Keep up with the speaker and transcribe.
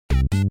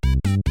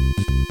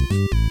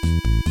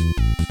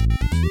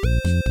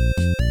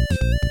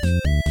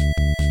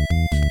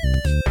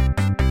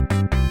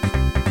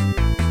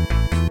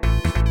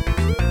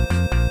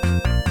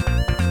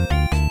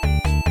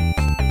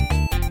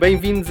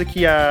Bem-vindos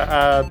aqui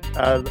à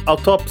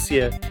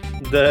autópsia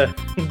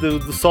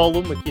do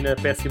Solum, aqui na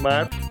Péssima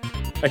Arte.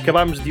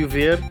 Acabámos de o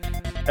ver.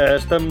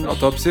 Estamos...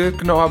 Autópsia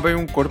que não há bem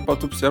um corpo para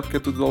autopsiar porque é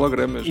tudo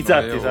hologramas.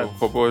 Exato, não é? exato.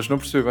 Robôs, não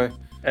percebi bem.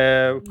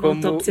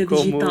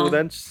 Como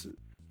antes,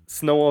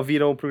 se não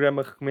ouviram o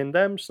programa,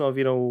 recomendamos. Se não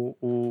ouviram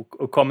o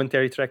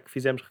commentary track que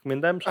fizemos,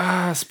 recomendamos.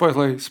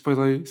 Spoilei.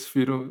 Se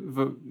viram,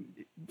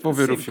 vão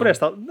ver o filme.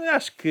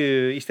 Acho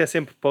que isto é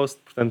sempre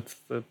post, portanto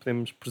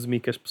podemos presumir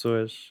que as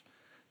pessoas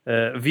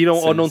viram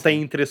ou não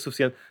têm interesse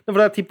suficiente. Na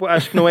verdade,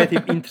 acho que não é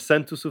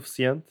interessante o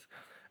suficiente.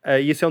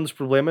 E esse é um dos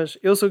problemas.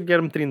 Eu sou o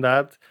Guilherme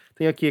Trindade,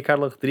 tenho aqui a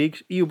Carla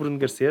Rodrigues e o Bruno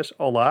Garcês.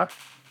 Olá.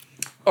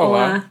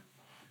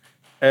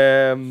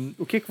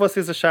 O que é que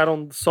vocês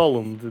acharam de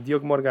Solum, de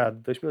Diogo Morgado,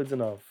 de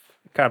 2019?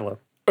 Carla.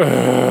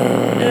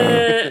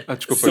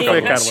 Desculpa, sim, foi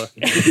a Carla.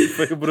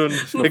 Foi o Bruno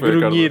a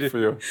grunhir.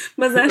 Foi eu.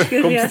 Mas acho que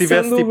a como se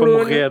estivesse do Bruno, a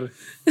morrer.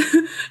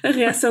 A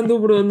reação do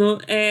Bruno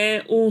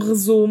é um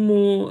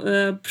resumo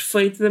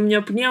perfeito da minha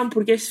opinião,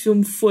 porque este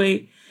filme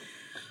foi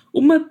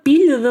uma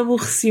pilha de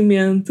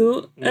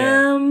aborrecimento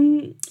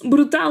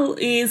brutal.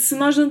 E se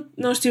nós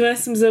não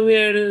estivéssemos a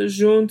ver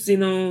juntos e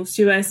não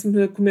estivéssemos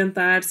a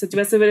comentar, se eu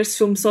estivesse a ver este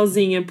filme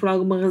sozinha por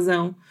alguma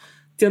razão,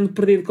 tendo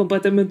perdido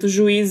completamente o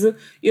juízo,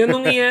 eu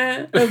não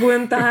ia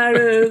aguentar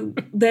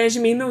 10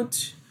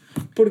 minutos.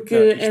 Porque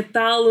é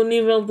tal o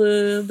nível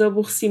de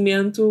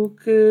aborrecimento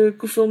que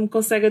o filme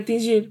consegue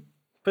atingir.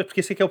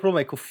 Porque esse é que é o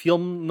problema, é que o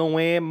filme não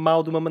é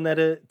mau de uma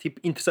maneira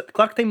interessante.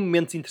 Claro que tem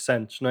momentos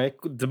interessantes, não é?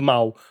 De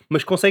mau,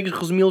 mas consegues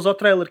resumi-los ao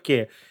trailer, que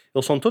é,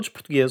 eles são todos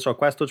portugueses, ou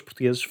quase todos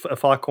portugueses, a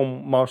falar com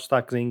maus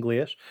sotaques em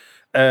inglês.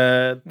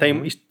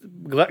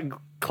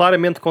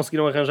 Claramente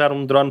conseguiram arranjar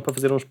um drone para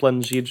fazer uns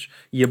planos giros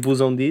e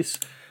abusam disso.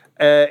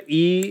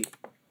 E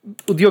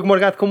o Diogo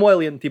Morgado como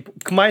Alien,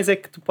 que mais é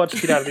que tu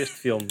podes tirar deste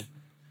filme?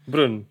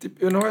 Bruno?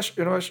 Eu não acho,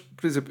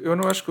 por exemplo, eu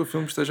não acho que o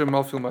filme esteja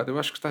mal filmado, eu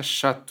acho que está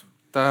chato.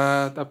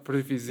 Está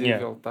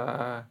previsível,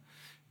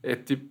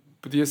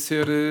 podia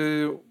ser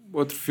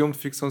outro filme de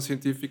ficção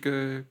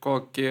científica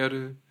qualquer.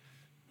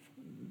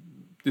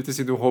 Podia ter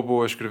sido um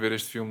robô a escrever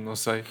este filme, não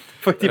sei.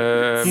 Foi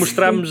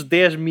mostrarmos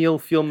 10 mil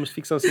filmes de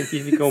ficção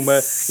científica a uma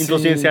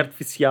inteligência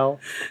artificial.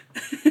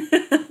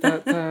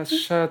 Está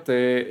chato.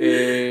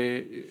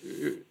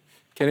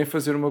 Querem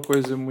fazer uma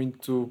coisa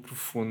muito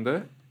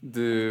profunda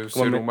de o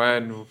ser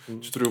humano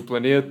destruir o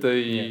planeta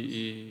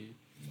e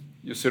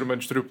o ser humano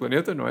destruir o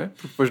planeta, não é?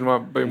 Porque depois não há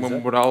bem uma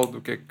moral do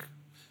que é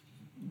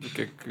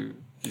que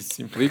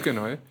isso implica,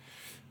 não é?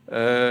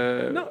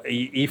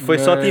 E foi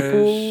só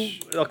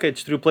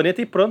destruir o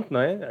planeta e pronto, não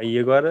é? Aí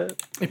agora...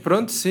 E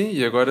pronto, sim,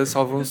 e agora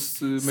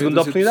salvam-se meio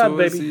segunda oportunidade,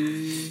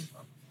 baby.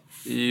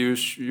 E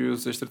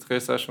os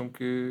extraterrestres acham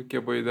que é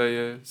boa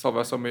ideia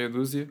salvar só meia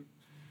dúzia.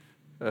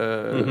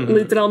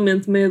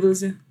 Literalmente meia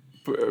dúzia.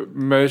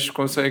 Mas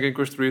conseguem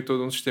construir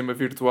todo um sistema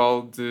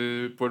virtual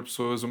de pôr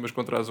pessoas umas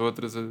contra as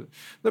outras. Não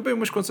é bem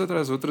umas contra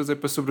as outras, é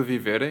para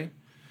sobreviverem.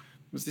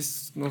 Mas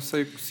isso, não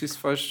sei se isso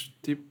faz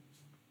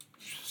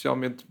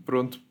especialmente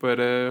pronto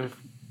para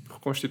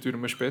reconstituir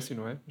uma espécie,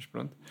 não é? Mas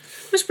pronto.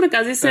 Mas por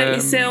acaso isso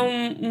é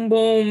um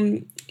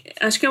bom...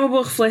 Acho que é uma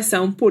boa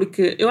reflexão,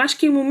 porque eu acho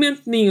que em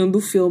momento nenhum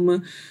do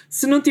filme,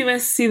 se não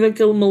tivesse sido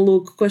aquele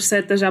maluco com as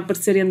setas já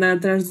aparecerem andar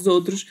atrás dos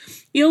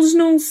outros, eles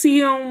não se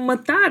iam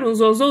matar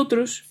uns aos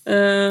outros.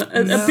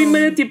 A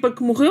primeira tipa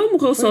que morreu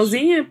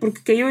sozinha,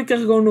 porque caiu e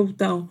carregou no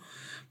botão.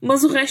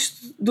 Mas o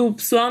resto do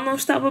pessoal não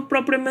estava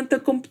propriamente a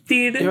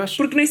competir,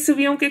 porque nem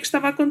sabiam o que é que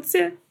estava a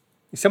acontecer.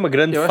 Isso é uma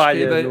grande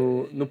falha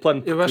no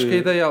plano. Porque... Eu acho que a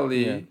ideia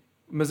ali...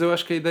 Mas eu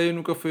acho que a ideia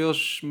nunca foi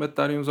eles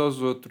matarem uns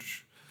aos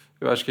outros.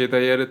 Eu acho que a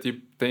ideia era,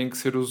 têm que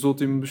ser os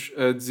últimos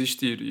a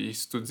desistir. E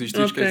se tu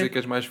desistires, quer dizer que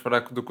és mais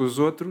fraco do que os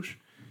outros.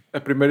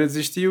 A primeira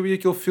desistiu e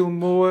aquilo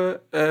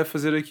filmou-a a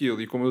fazer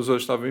aquilo. E como os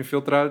outros estavam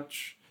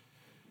infiltrados,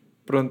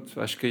 pronto,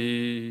 acho que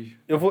aí...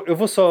 Eu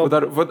vou só...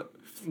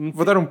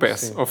 Vou dar um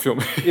pass ao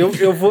filme.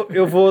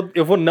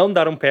 Eu vou não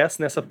dar um pass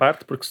nessa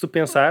parte, porque se tu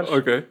pensares...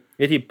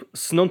 É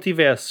se não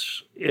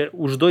tivesses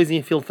os dois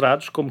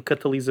infiltrados como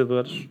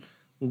catalisadores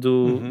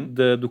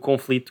do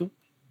conflito,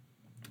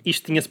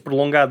 isto tinha-se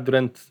prolongado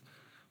durante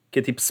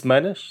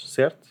semanas,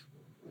 certo?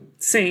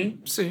 Sim.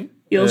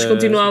 Eles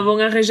continuavam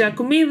a arranjar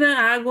comida,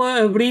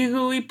 água,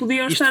 abrigo e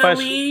podiam estar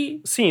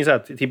ali... Sim,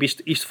 exato.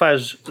 Isto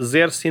faz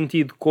zero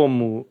sentido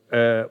como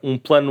um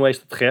plano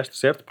extraterrestre,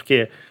 certo?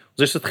 Porque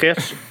os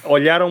extraterrestres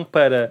olharam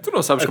para... Tu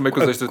não sabes como é que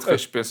os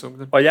extraterrestres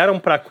pensam. Olharam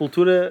para a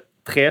cultura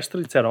terrestre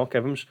e disseram,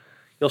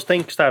 eles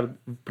têm que estar...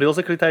 Para eles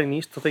acreditarem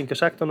nisto, têm que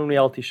achar que estão num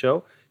reality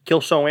show, que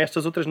eles são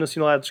estas outras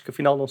nacionalidades que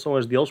afinal não são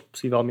as deles,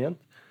 possivelmente.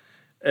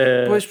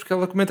 Pois, porque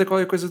ela comenta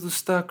qualquer coisa do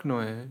sotaque, não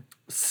é?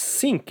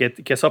 Sim,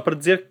 que é só para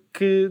dizer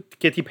que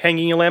é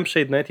hanging a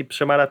lampshade, não é?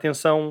 Chamar a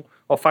atenção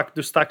ao facto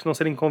dos sotaques não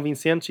serem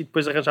convincentes e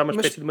depois arranjar uma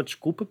espécie de uma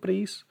desculpa para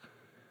isso.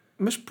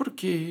 Mas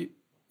porquê?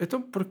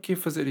 Então porquê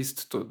fazer isso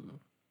de todo?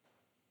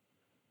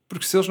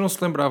 Porque se eles não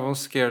se lembravam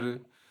sequer...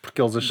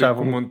 Porque eles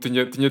achavam... que o mundo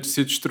tinha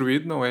sido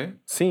destruído, não é?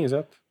 Sim,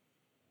 exato.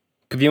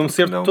 Podiam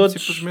ser todos...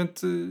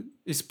 Simplesmente...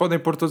 E se podem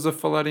pôr todos a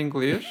falar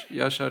inglês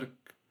e a achar...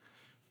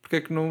 porque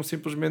é que não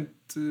simplesmente...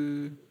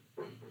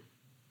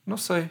 Não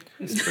sei.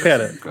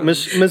 Espera,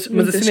 mas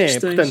assim é,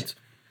 portanto,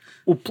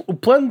 o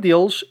plano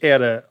deles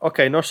era,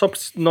 ok,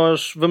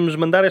 nós vamos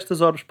mandar estas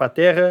orbes para a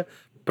Terra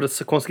para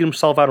se conseguirmos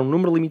salvar um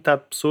número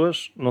limitado de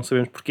pessoas, não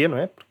sabemos porquê, não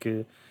é?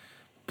 Porque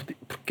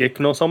é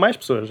que não são mais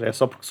pessoas, é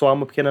só porque só há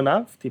uma pequena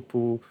nave,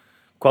 tipo,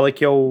 qual é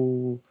que é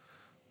o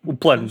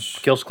plano?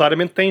 Porque eles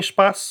claramente têm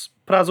espaço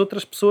para as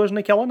outras pessoas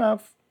naquela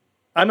nave.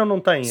 Não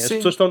têm, as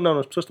pessoas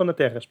estão na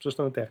Terra,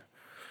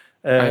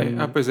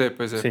 pois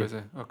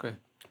é, ok.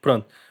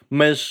 Pronto,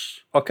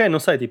 mas, não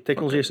sei, tipo,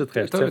 tecnologia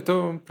extraterrestre.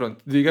 Então,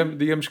 pronto,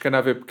 digamos que a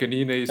nave é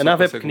pequenina e só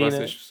consegue lá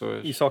 6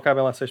 pessoas. E só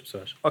cabem lá 6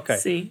 pessoas. Ok,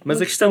 sim,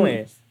 mas a questão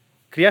é,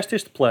 criaste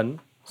este plano,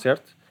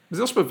 certo? Mas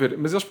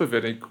eles para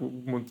verem que o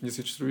mundo tinha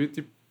sido destruído,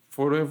 tipo,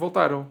 foram e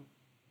voltaram.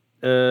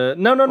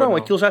 Não,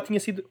 aquilo já tinha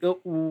sido...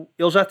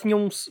 Eles já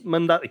tinham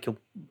mandado...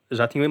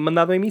 Já tinham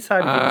mandado um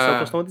emissário, isso é o que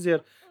eles estão a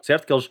dizer.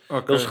 Certo? Que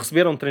eles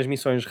receberam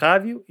transmissões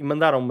rádio e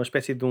mandaram uma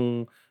espécie de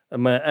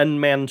uma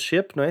unmanned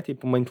ship, não é?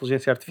 Tipo uma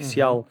inteligência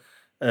artificial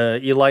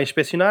ir lá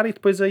inspecionar, e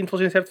depois a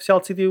inteligência artificial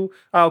decidiu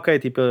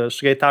tipo,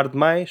 cheguei tarde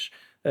demais,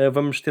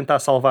 vamos tentar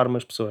salvar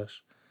umas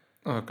pessoas.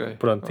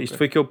 Pronto, isto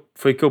foi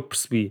que eu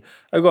percebi.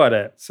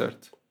 Agora,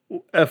 certo.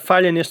 A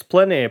falha neste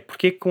plano é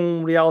porque que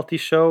um reality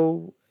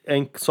show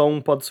em que só um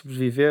pode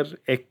sobreviver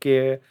é que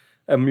é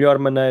a melhor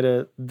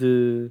maneira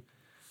de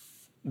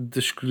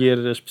escolher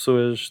as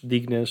pessoas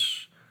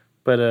dignas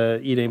para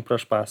irem para o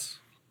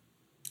espaço.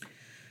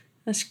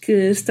 Acho que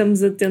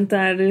estamos a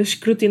tentar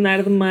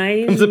escrutinar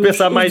demais. Vamos a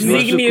pensar mais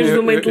desígnios de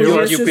uma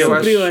inteligência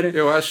superior.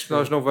 Eu acho que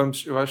nós não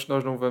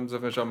vamos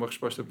arranjar uma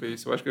resposta para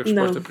isso. Eu acho que a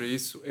resposta para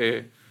isso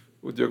é: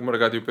 o Diogo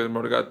Morgado e o Pedro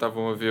Morgado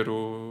estavam a ver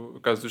o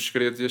Caso dos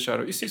Segredos e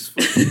acharam, e se isso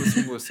fosse uma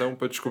simulação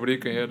para descobrir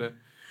quem era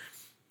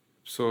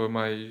a pessoa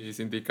mais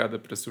indicada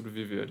para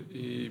sobreviver?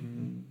 E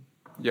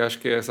acho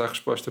que é essa a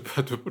resposta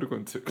para a tua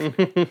pergunta.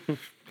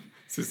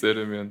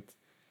 Sinceramente.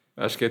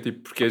 Acho que é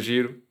tipo, porque é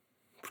giro,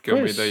 porque é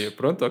uma ideia.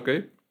 Pronto,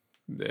 ok.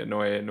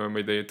 Não é uma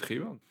ideia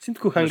terrível.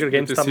 Sinto que o Hunger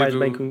Games está mais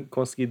bem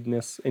conseguido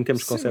em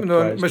termos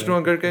conceptuais. Mas no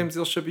Hunger Games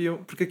eles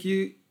sabiam, porque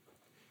aqui...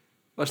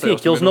 Lá está,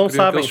 que eles não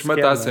sabem que eles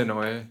matassem,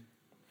 não é?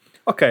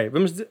 Ok,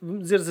 vamos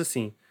dizer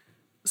assim,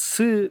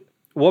 se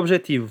o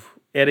objetivo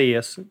era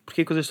esse,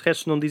 porque que os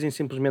extraterrestres não dizem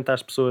simplesmente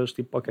às pessoas,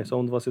 tipo, ok, só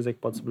um de vocês é que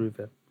pode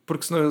sobreviver?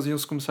 Porque senão eles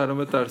iam-se começar a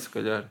matar, se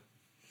calhar.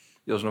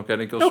 Eles não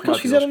querem que eles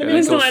se matem.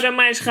 Mas não era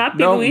mais rápido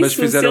não,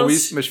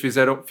 isso? Mas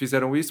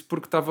fizeram isso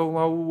porque estava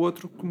lá o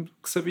outro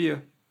que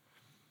sabia.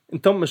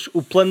 Então, mas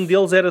o plano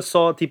deles era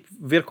só, tipo,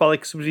 ver qual é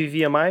que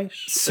sobrevivia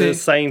mais? Sim,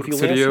 sem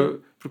violência?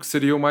 Porque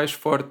seria o mais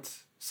forte,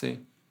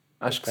 sim.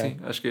 Acho que sim,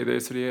 acho que a ideia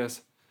seria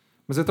essa.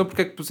 Mas então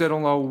porquê é que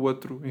puseram lá o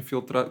outro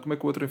infiltrado? Como é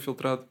que o outro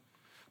infiltrado?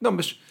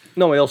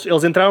 Não,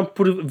 eles entraram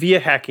via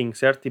hacking,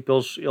 certo? Tipo,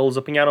 eles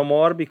apanharam uma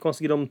orbe e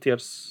conseguiram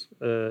meter-se.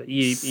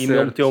 E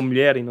não meteu a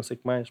mulher e não sei o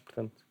que mais,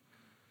 portanto.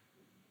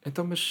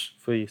 Então, mas...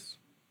 Foi isso.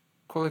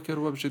 Qual é que era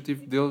o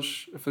objetivo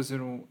deles a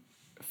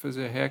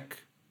fazer hack?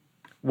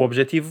 O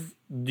objetivo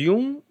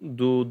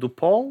do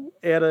Paul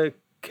era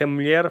que a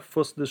mulher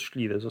fosse das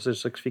escolhidas, ou seja,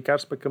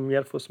 sacrificar-se para que a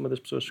mulher fosse uma das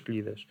pessoas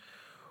escolhidas.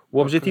 O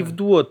objetivo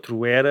do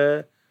outro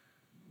era...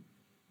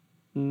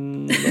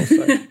 não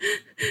sei.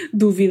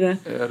 Dúvida.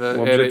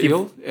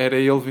 Era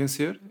ele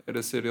vencer?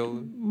 Era ser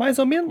ele... Mais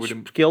ou menos,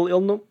 porque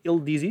ele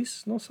diz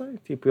isso, não sei.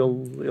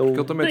 Tipo, porque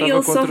ele também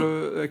estava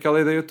contra aquela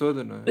ideia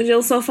toda, não é? Mas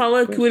ele só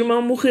fala que o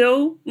irmão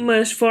morreu,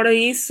 mas fora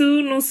isso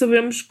não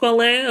sabemos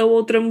qual é a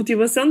outra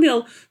motivação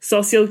dele.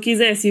 Só se ele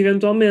quisesse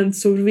eventualmente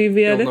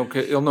sobreviver, ele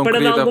não para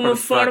de queria alguma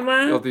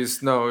forma... Ele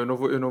disse, não, eu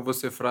não vou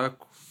ser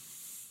fraco.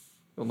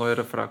 Ele não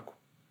era fraco.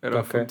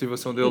 A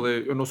motivação dele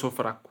é, eu não sou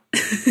fraco.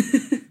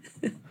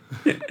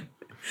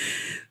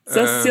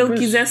 Só se ele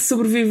quisesse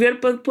sobreviver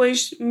para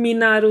depois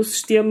minar o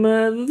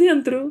sistema de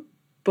dentro,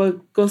 para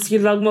conseguir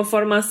de alguma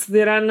forma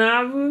aceder à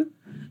nave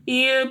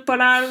e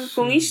parar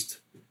com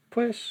isto.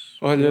 Pois.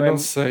 Olha, não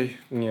sei.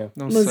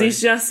 Mas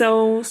isto já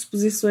são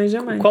suposições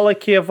a mais. Qual é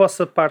que é a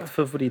vossa parte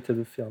favorita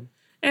do filme?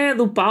 É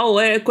do pau,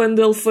 é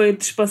quando ele foi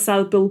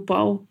despassado pelo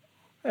pau.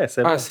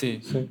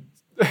 Sim.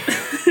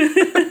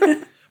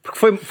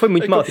 Porque foi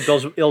muito mal, tipo,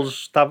 eles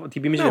estavam,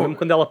 tipo, imagina, mesmo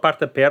quando ela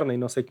parte a perna e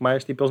não sei o que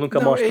mais, tipo, eles nunca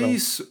mostram. É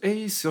isso,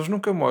 eles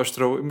nunca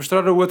mostram.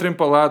 Mostraram o outro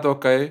empalado,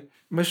 ok,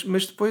 mas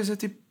depois é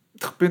tipo,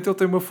 de repente ele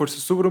tem uma força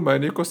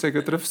sobre-humana e consegue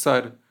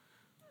atravessar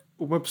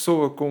uma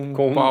pessoa com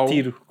um pau,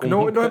 tiro. Que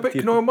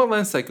não é uma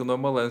lança, aquilo não é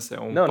uma lança, é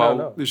um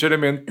pau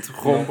ligeiramente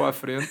rombo à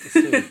frente.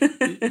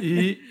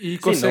 E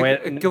consegue,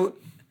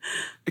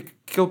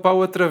 aquele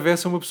pau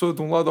atravessa uma pessoa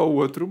de um lado ao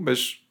outro,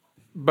 mas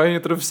bem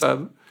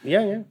atravessado.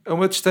 A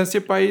uma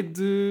distância para aí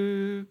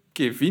de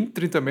 20,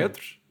 30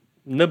 metros?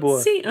 Na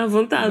boa. Sim, à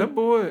vontade. Na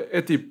boa.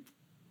 É tipo,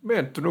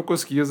 tu não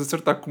conseguias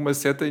acertar com uma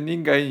seta em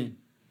ninguém.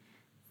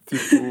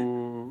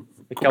 Tipo,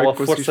 aquela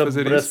força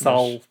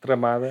braçal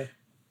tramada.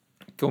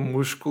 Aquele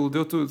músculo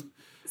deu tudo.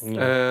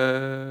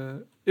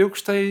 Eu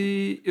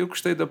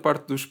gostei da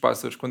parte dos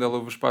pássaros, quando ela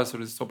ouve os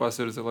pássaros e são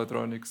pássaros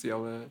eletrónicos e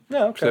ela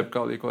percebe que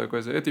há ali qualquer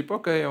coisa. É tipo,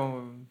 ok, é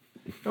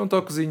um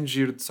toquezinho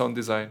giro de sound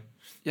design.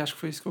 E acho que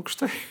foi isso que eu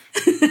gostei.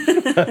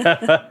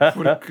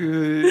 porque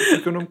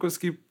eu não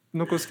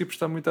consegui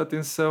prestar muita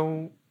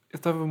atenção. Eu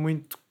estava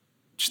muito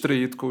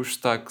distraído com os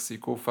destaques e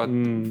com o fato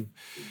de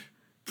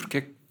porque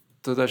é que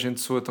toda a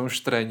gente soa tão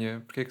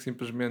estranha, porque é que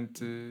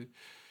simplesmente...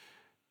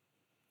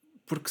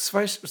 Porque se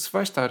vais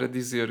estar a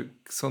dizer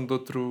que são de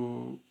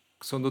outro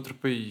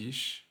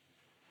país,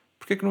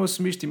 porque é que não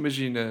assumiste,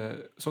 imagina,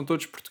 são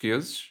todos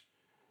portugueses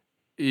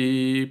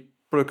e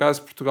por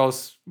acaso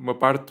uma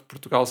parte de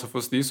Portugal se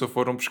fosse disso, ou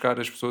foram buscar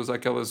as pessoas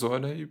àquela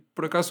zona e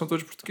por acaso são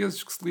todos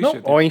portugueses que se lixam.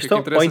 Tipo,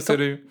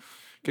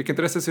 o que é que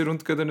interessa ser um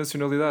de cada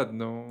nacionalidade?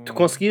 Não... Tu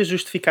conseguias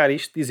justificar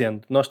isto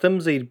dizendo, nós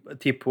estamos a ir,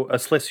 tipo, a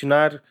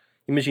selecionar,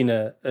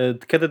 imagina,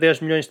 de cada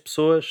 10 milhões de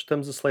pessoas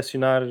estamos a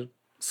selecionar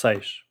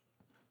 6.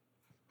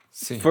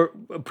 Sim.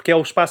 Porque é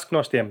o espaço que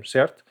nós temos,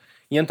 certo?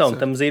 E então certo.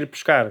 Estamos a ir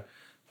buscar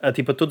a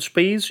todos os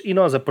países e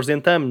nós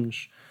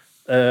apresentamos-nos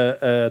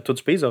a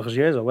todos os países ou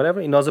regiões ou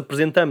whatever, e nós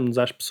apresentamos-nos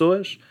às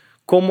pessoas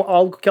como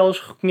algo que elas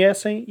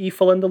reconhecem e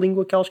falando a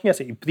língua que elas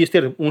conhecem. E podias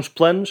ter uns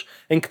planos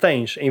em que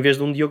tens, em vez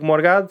de um Diogo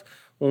Morgado,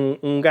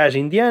 um gajo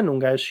indiano, um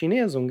gajo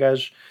chinês, um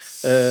gajo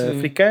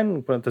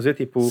africano, pronto, estás a ver,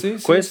 tipo,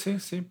 coisa.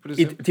 Sim, por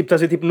exemplo. E tipo,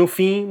 estás a ver, tipo, no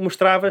fim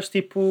mostravas,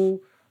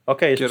 tipo,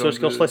 ok, as pessoas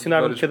que eles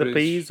selecionaram de cada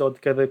país ou de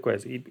cada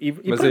coisa.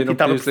 Mas aí não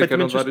podias dizer que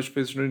eram vários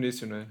países no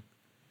início, não é?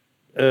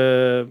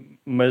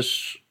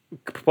 Mas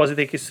que propósito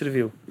é que isso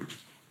serviu?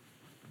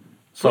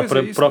 Só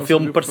para o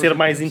filme parecer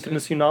mais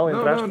internacional,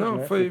 entre aspas?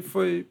 Não,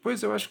 foi...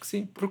 Pois, eu acho que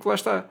sim. Porque lá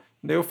está.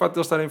 Nem é o facto de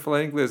eles estarem a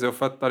falar inglês, é o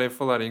facto de estarem a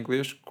falar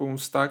inglês com um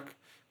sotaque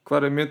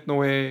claramente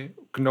não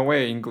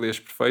é inglês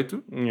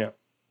perfeito. Yeah.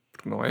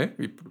 Porque não é.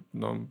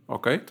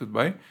 Ok, tudo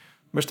bem.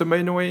 Mas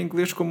também não é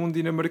inglês como um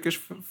dinamarquês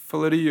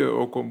falaria,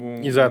 ou como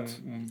um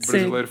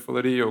brasileiro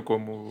falaria, ou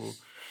como...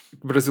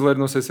 Brasileiro,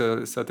 não sei se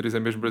a atriz é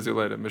mesmo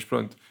brasileira, mas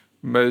pronto.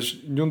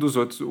 Mas nenhum dos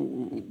outros...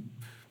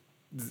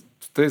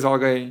 Tu tens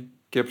alguém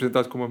que é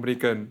apresentado como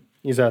americano.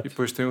 Exato. E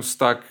depois tem um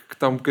sotaque que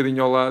está um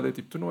bocadinho ao lado. É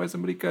tipo, tu não és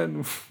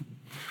americano.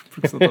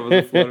 Porque senão estavas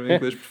a falar em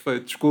inglês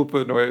perfeito.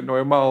 Desculpa, não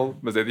é mal.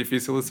 Mas é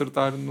difícil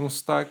acertar num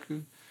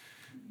sotaque.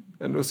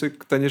 A não ser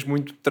que tenhas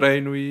muito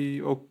treino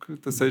ou que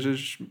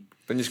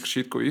tenhas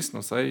crescido com isso.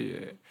 Não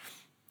sei.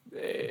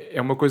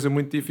 É uma coisa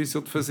muito difícil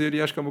de fazer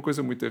e acho que é uma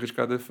coisa muito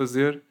arriscada de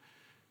fazer.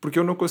 Porque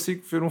eu não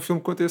consigo ver um filme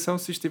com atenção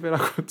se isto estiver a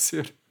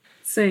acontecer.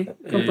 Sim,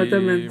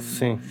 completamente.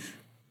 Sim.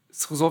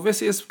 Se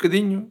resolvesse esse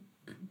bocadinho,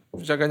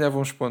 já ganhavam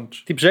uns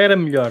pontos. Tipo, já era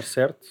melhor,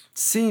 certo?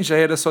 Sim, já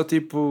era só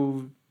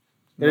tipo...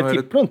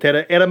 Pronto,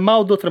 era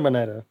mau de outra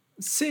maneira.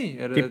 Sim,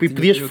 era... Tipo, e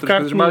podias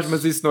focar mais,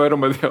 mas isso não era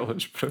uma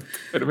delas. Pronto,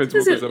 era mesmo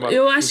uma coisa má.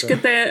 Eu acho que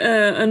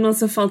até a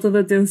nossa falta de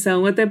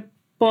atenção até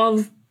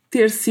pode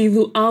ter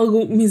sido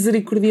algo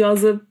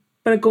misericordiosa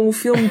para com o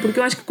filme, porque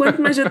eu acho que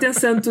quanto mais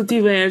atenção tu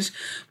tiveres,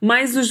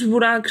 mais os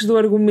buracos do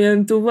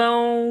argumento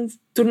vão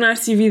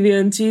tornar-se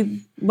evidentes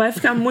e vai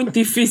ficar muito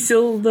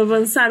difícil de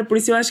avançar. Por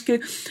isso eu acho que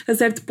a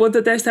certo ponto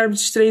até estarmos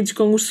distraídos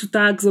com os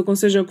sotaques ou com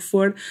seja o que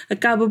for,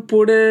 acaba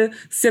por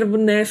ser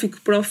benéfico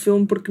para o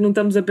filme, porque não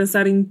estamos a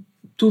pensar em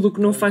tudo o que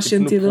não faz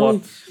sentido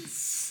ali.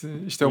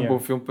 Sim, isto é um bom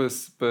filme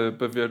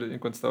para ver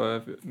enquanto estava a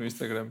ver no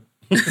Instagram.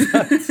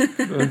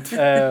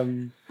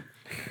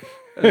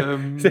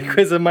 Isso é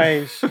coisa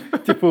mais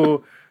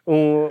tipo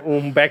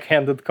um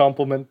backhanded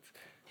compliment.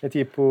 É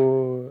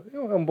tipo,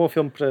 é um bom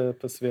filme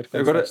para se ver.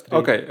 Agora,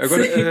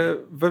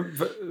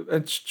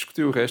 antes de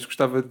discutir o resto,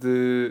 gostava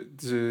de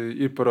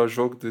ir para o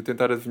jogo, de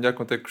tentar adivinhar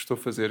quanto é que custou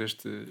fazer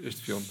este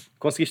filme.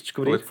 Conseguiste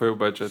descobrir? Qual é que foi o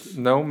budget?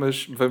 Não,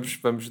 mas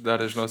vamos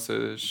dar as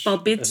nossas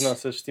palpites. As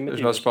nossas estimativas.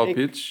 Os nossos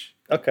palpites.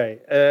 Ok.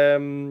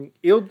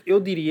 Eu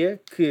diria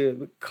que,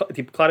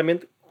 tipo,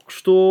 claramente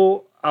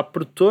custou à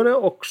produtora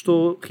ou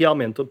custou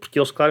realmente? Porque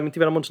eles claramente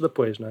tiveram montes de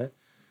apoios, não é?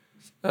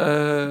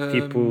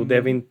 Tipo,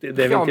 devem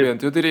realmente,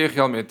 ter... eu diria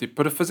realmente, tipo,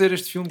 para fazer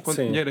este filme,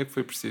 quanto dinheiro é que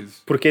foi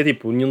preciso? Porque,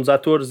 tipo, nenhum dos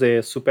atores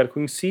é super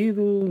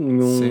conhecido,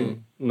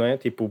 não é?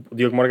 Tipo, o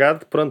Diogo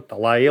Morgado, pronto, está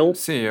lá ele.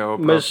 Sim, é o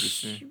próprio,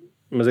 sim.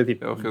 Mas é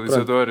tipo... É o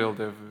realizador, ele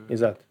deve...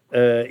 Exato.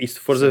 E se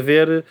fores a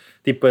ver,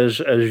 tipo, as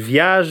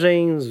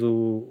viagens,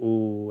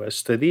 as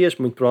estadias,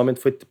 muito provavelmente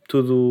foi tipo,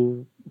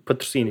 tudo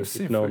patrocínio.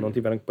 Sim, tipo, não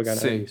tiveram que pagar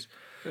nada disso.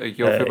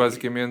 Aquilo foi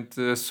basicamente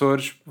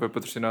Açores, foi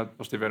patrocinado,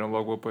 eles tiveram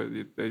logo o apoio,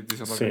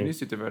 dizem logo no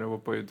início, e tiveram o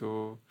apoio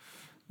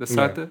da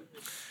SATA,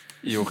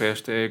 e o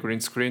resto é green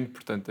screen,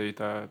 portanto aí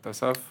está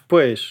safo.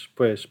 Pois,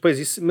 mas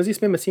isso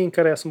mesmo assim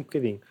encarece um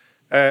bocadinho.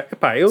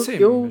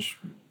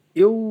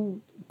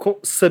 Eu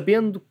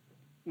sabendo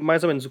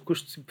mais ou menos o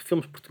custo de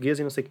filmes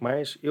portugueses e não sei o que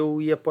mais,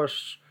 eu ia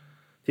após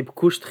tipo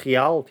custo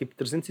real, tipo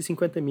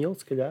 350 mil,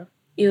 se calhar.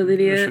 Eu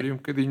diria... Eu acharia um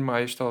bocadinho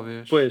mais,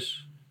 talvez.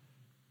 Pois.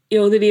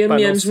 Eu diria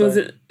menos,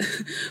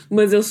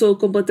 mas eu sou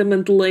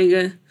completamente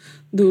leiga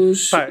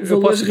dos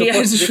valores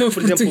reais dos filmes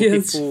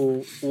portugueses.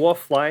 Tipo, o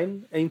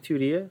Offline, em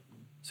teoria,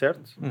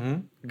 certo?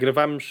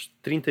 Gravámos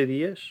 30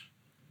 dias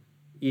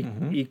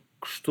e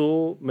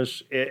custou,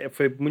 mas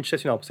foi muito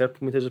excepcional, certo?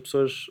 Porque muitas das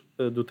pessoas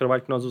do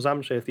trabalho que nós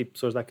usámos é tipo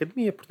pessoas da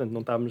academia, portanto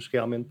não estávamos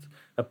realmente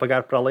a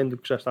pagar para além do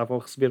que já estavam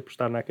a receber por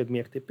estar na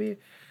academia RTP,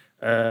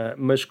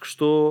 mas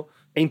custou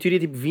em teoria,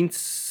 tipo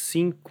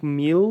 25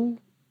 mil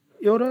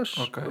euros,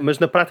 Ok. mas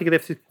na prática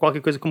deve ser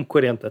qualquer coisa como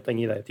 40,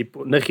 tenho ideia,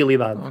 tipo, na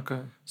realidade, Ok.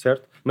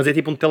 certo? Mas é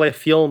tipo um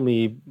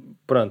telefilme e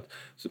pronto.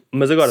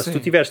 Mas agora, se tu Sim.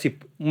 tiveres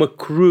tipo uma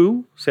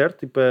crew, certo?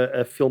 Tipo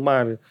a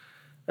filmar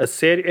a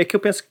série, é que eu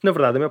penso que na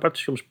verdade a maior parte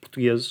dos filmes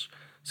portugueses,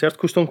 certo?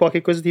 Custam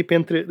qualquer coisa tipo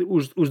entre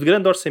os de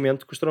grande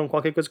orçamento custarão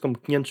qualquer coisa como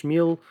 500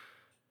 mil,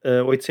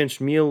 800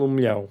 mil, 1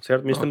 milhão,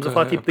 certo? Mas estamos a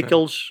falar tipo Ok.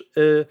 daqueles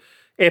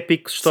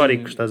épicos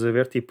históricos, Sim. estás a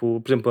ver? Tipo,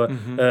 por exemplo,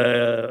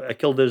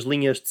 aquele das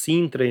linhas de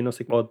Sintra e não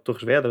sei qual, ou de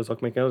Torres Vedras, ou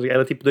como é que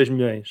era tipo 2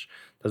 milhões,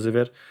 estás a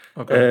ver?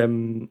 Ok.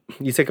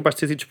 Isso é capaz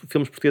de ser tipo,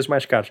 filmes portugueses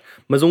mais caros.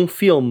 Mas um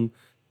filme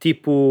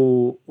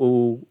tipo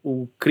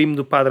o Crime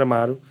do Padre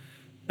Amaro,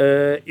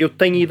 eu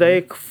tenho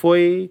ideia que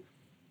foi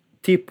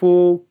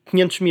tipo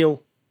 500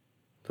 mil,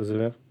 estás a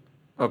ver?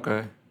 Ok.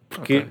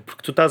 Porque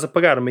tu estás a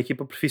pagar uma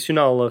equipa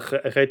profissional a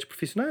rates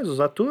profissionais, os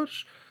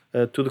atores,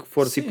 tudo que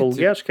for Sim, tipo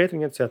alugueres,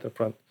 catering, etc.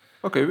 Pronto.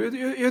 Ok,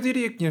 eu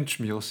diria 500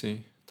 mil,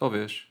 sim.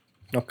 Talvez.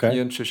 Ok.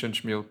 500,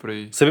 600 mil, por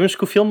aí. Sabemos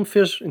que o filme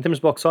fez, em termos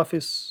de box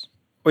office,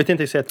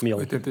 87 mil.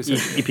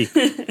 87 E pico.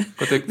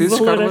 Quanto é que dizes,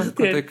 Valor a Carla? reter.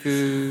 Quanto é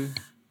que...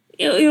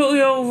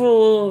 Eu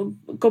vou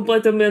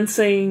completamente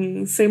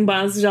sem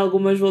base, já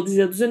algumas vou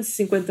dizer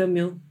 250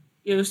 mil.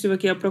 Eu estive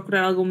aqui a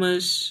procurar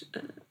algumas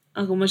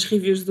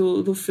reviews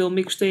do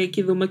filme e gostei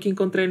aqui de uma que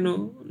encontrei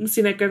no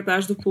Cine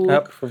Cartaz do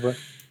Público, Por favor.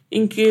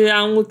 em que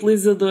há um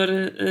utilizador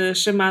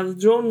chamado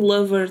Drone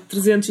Lover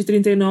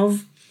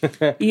 339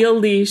 e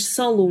ele diz: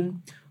 Solum,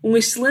 um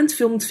excelente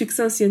filme de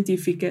ficção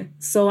científica,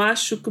 só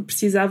acho que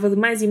precisava de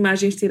mais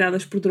imagens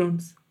tiradas por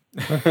drones.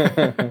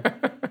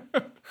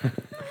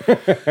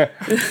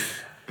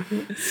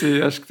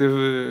 Sim, acho que teve...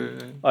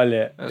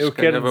 Olha, Acho eu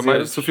que quero ganhava dizer...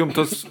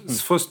 mais.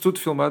 Se fosse tudo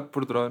filmado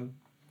por drone,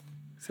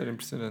 isso era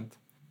impressionante.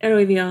 Era o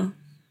ideal.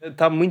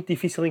 Está muito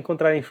difícil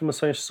encontrar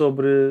informações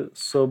sobre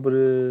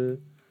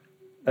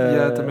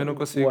Também não o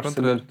consigo orçamento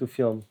encontrar. do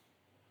filme.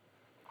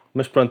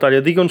 Mas pronto,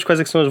 olha, digam-nos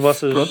quais é que são as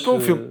vossas... Pronto, para um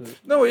filme.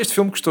 Não, este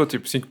filme custou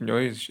tipo 5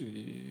 milhões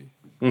e...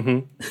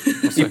 Uhum.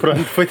 Não sei. E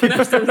pronto, foi tipo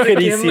Nós estamos aqui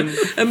caríssimo.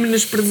 a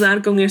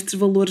menosprezar com estes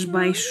valores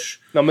baixos.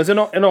 Não, mas eu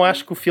não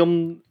acho que o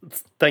filme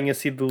tenha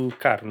sido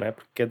caro, não é?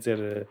 Porque quer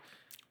dizer,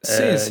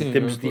 Sim. em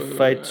termos de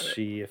efeitos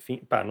e afim,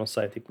 pá, não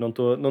sei, tipo,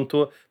 eu não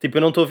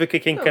estou a ver o que é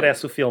que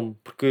encarece o filme,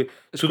 porque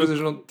As tudo... coisas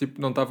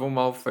não estavam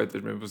mal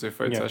feitas mesmo, os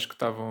efeitos Yeah. acho que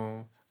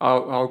estavam...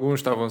 Alguns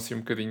estavam assim um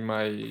bocadinho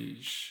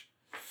mais...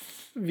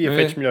 havia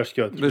efeitos melhores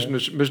que outros,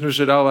 mas no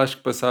geral acho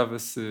que passava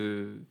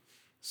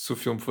se o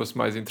filme fosse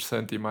mais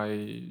interessante e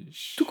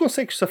mais... Tu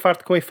consegues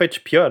safar-te com efeitos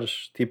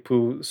piores,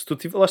 tipo, se tu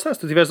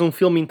tiveres um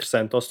filme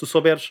interessante, ou se tu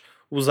souberes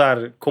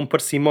usar com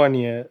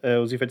parcimónia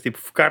os efeitos, tipo,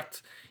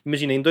 focar-te,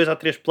 imagina, em 2 a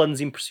 3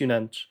 planos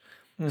impressionantes,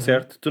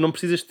 certo? Tu não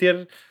precisas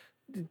ter,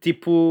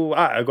 tipo,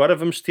 agora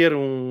vamos ter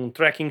um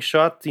tracking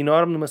shot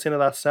enorme numa cena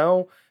de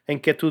ação, em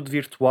que é tudo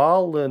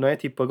virtual, não é?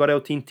 Tipo, agora é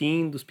o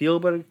Tintin do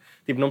Spielberg,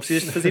 tipo, não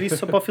precisas de fazer isso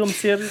só para o filme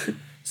ser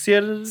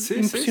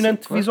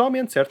impressionante claro.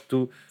 visualmente,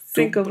 certo?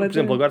 Sim, Por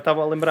exemplo, agora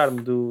estava a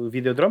lembrar-me do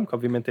Videodrome, que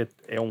obviamente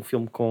é um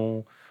filme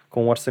com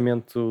um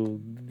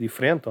orçamento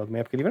diferente, ou de uma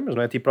época diferente, mas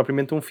não é tipo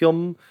propriamente um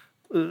filme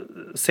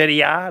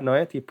série A, não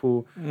é?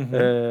 Tipo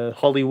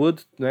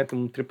Hollywood, não é?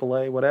 Um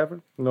AAA, whatever.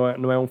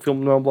 Não é um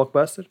filme, não é um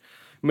blockbuster.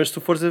 Mas se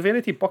tu fores a ver,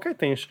 é tipo, ok,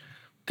 tens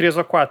 3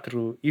 ou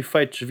 4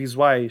 efeitos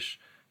visuais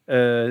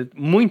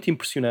muito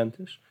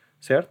impressionantes,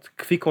 certo?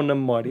 Que ficam na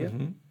memória.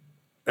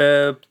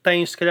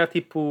 Tens, se calhar,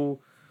 tipo,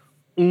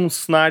 um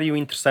cenário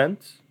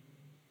interessante.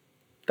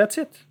 That's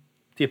it.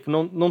 Tipo,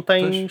 não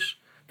tens...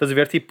 Estás a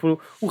ver?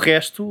 Tipo, o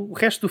resto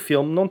do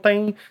filme não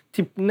tem...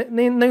 Tipo,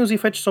 nem os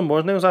efeitos são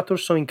bons, nem os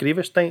atores são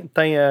incríveis. Tem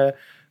a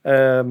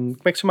como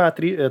é que se chama a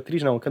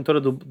atriz? Não, a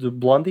cantora de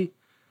Blondie.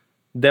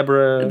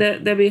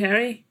 Debbie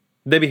Harry?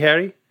 Debbie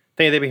Harry.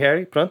 Tem a Debbie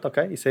Harry, pronto,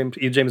 ok. Isso é,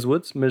 e o James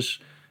Woods, mas...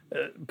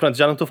 pronto,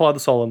 já não estou a falar do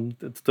Solomon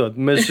de todo.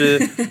 Mas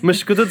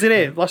o que eu estou a dizer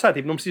é... Lá está,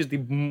 tipo, não precisas de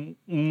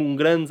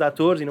grandes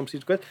atores e não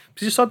precisas de coisa.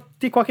 Precisas só de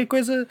ter qualquer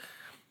coisa...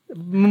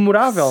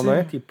 memorável, Sim. não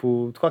é?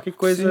 Tipo, de qualquer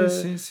coisa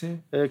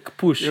sim. Que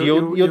puxe.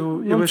 Eu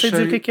não sei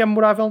dizer o que é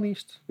memorável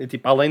nisto. É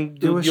tipo, além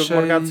do Diogo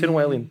Morgado ser um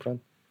alien,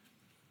 pronto.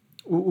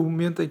 O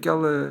momento em que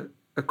ela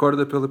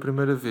acorda pela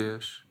primeira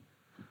vez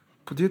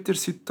podia ter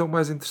sido tão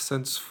mais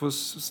interessante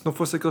se não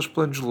fosse aqueles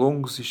planos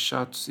longos e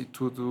chatos e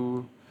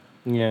tudo.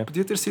 Yeah.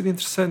 Podia ter sido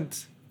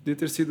interessante. Podia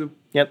ter sido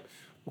Yeah.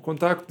 o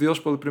contacto deles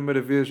pela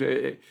primeira vez.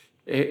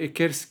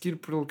 Quer seguir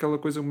por aquela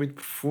coisa muito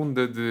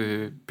profunda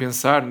de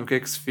pensar no que é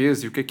que se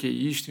fez e o que é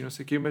isto e não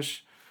sei o quê,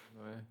 mas...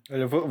 Não é?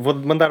 Olha, vou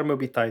mandar o meu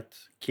bitite,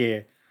 que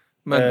é...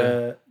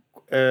 Manda.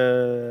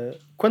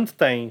 Quando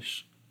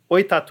tens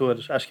 8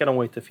 atores, acho que eram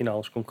 8 afinal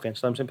os concorrentes,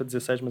 estávamos sempre a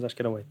 16, mas acho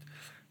que eram 8.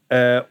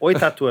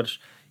 8 atores,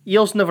 e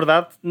eles na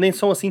verdade nem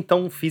são assim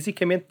tão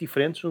fisicamente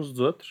diferentes uns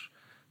dos outros,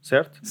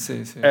 certo?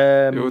 Sim.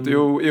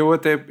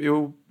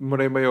 Eu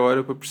demorei meia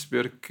hora para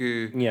perceber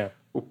que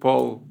o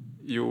Paul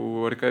e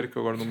o arqueiro, que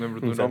eu agora não me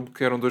lembro do nome,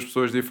 que eram 2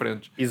 pessoas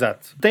diferentes.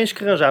 Exato. Tens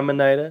que arranjar a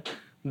maneira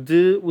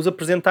de os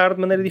apresentar de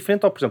maneira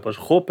diferente, ou por exemplo, as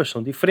roupas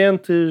são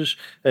diferentes,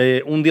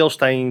 um deles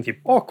tem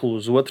tipo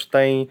óculos, o outro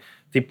tem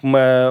tipo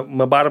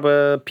uma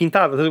barba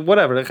pintada,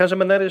 whatever, arranja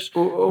maneiras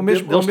ou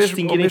mesmo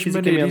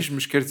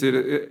maneirismos, quer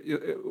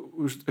dizer,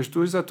 os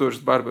dois atores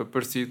de barba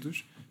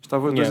parecidos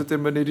estavam dois a ter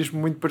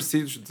maneirismos muito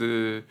parecidos,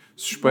 de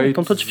suspeitos.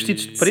 Estão todos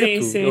vestidos de preto,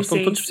 eles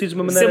estão todos vestidos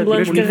de uma maneira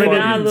mesmo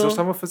carregado. Eles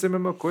estavam a fazer a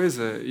mesma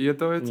coisa, e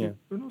então é tipo,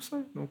 eu não sei,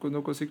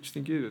 não consigo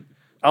distinguir.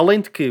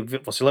 Além de que,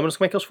 vocês lembram-se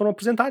como é que eles foram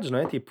apresentados, não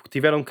é? Tipo,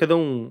 tiveram cada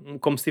um,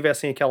 como se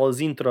tivessem aquelas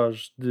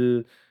intros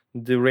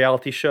de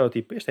reality show,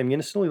 tipo, esta é a minha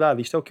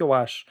nacionalidade, isto é o que eu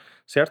acho,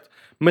 certo?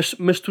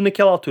 Mas tu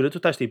naquela altura, tu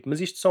estás tipo, mas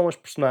isto são as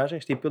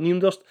personagens, tipo, nenhum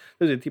deles,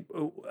 quer dizer,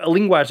 tipo, a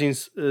linguagem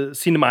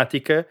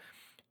cinemática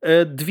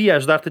devia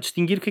ajudar-te a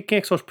distinguir quem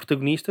é que são os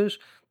protagonistas,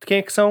 de quem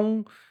é que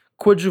são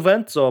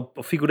coadjuvantes, ou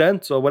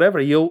figurantes, ou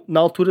whatever, e eu, na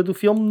altura do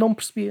filme, não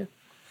percebia.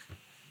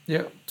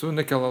 Tu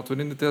naquela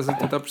altura ainda estás a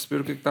tentar perceber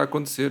o que é que está a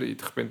acontecer e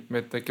de repente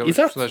mete aquelas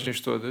personagens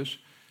todas,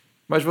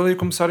 mais valia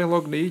começarem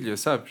logo na ilha,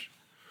 sabes?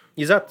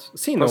 Exato,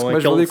 sim, não é?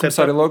 Mais valia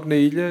começarem logo na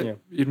ilha,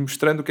 ir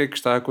mostrando o que é que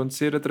está a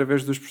acontecer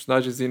através dos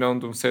personagens e não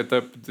de um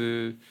setup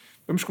de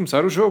vamos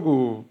começar o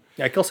jogo.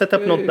 Aquele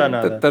setup não te dá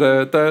nada.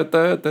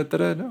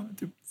 Não,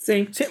 tipo...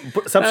 Sim.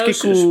 Sabes que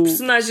os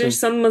personagens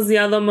são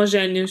demasiado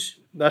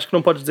homogéneos. Acho que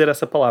não podes dizer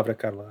essa palavra,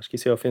 Carla, acho que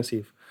isso é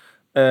ofensivo.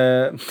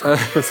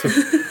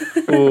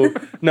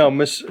 Não,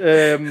 mas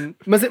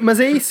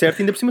é isso, certo?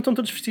 Ainda por cima estão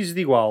todos vestidos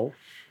de igual,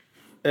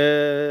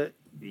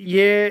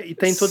 e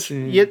tem todos,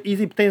 e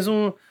tipo,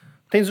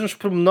 tens uns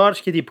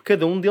pormenores que é tipo,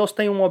 cada um deles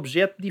tem um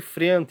objeto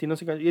diferente e não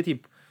sei o que, e é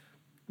tipo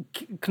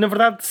que na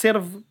verdade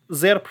serve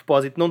zero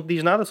propósito, não te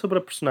diz nada sobre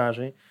a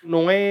personagem,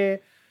 não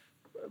é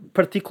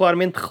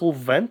particularmente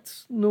relevante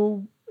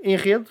no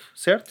enredo,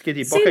 certo? Que é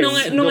tipo, sim,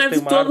 não é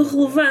de todo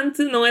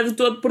relevante, não é de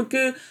todo,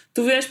 porque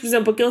tu vês, por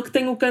exemplo, aquele que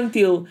tem o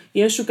cantil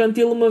e enche o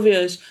cantil uma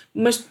vez,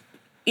 mas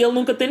ele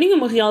nunca tem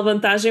nenhuma real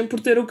vantagem por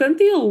ter o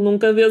cantil,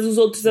 nunca vês os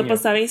outros a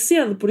passarem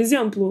sede, por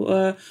exemplo.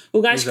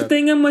 O gajo que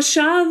tenha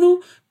machado,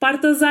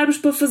 parte as árvores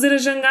para fazer a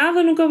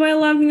jangada, nunca vai a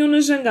lado nenhum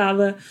na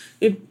jangada.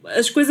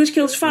 As coisas que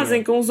eles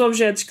fazem com os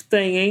objetos que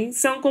têm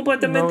são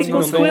completamente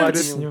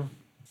inconsequentes.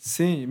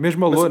 Sim,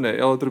 mesmo a lona,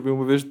 ela dormiu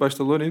uma vez debaixo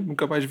da lona e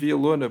nunca mais vi a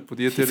lona.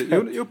 Podia ter.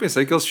 Eu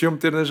pensei que eles iam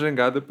meter na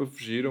jangada para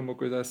fugir ou uma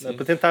coisa assim.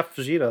 Para tentar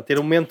fugir, ter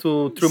um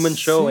momento Truman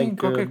Show em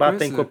que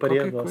batem com a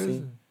parede. Ou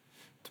assim.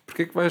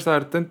 Porquê é que vais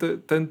dar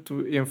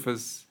tanto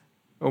ênfase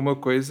a uma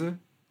coisa?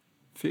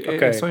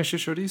 É só encher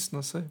chouriço,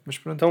 não sei. Mas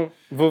pronto. Então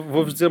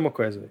vou-vos dizer uma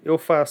coisa. Eu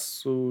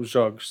faço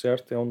jogos,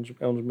 certo? É um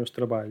dos meus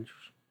trabalhos.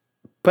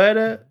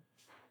 Para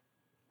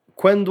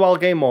quando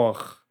alguém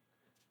morre,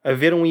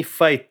 haver um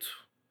efeito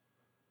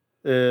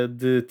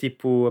de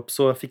tipo a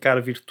pessoa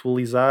ficar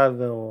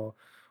virtualizada ou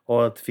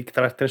de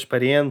ficar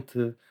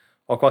transparente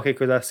ou qualquer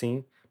coisa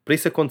assim, para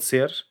isso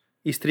acontecer,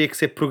 isso teria que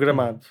ser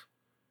programado,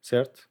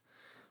 certo?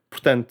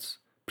 Portanto,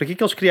 para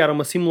que eles criaram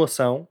uma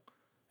simulação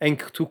em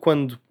que tu,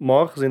 quando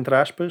morres, entre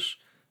aspas,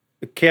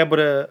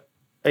 quebra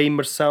a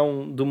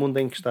imersão do mundo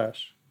em que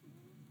estás?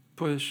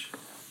 Pois.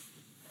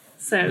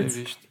 Certo. Bem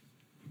visto.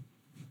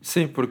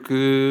 Sim,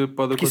 porque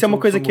porque isso é uma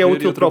coisa que é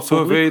útil para o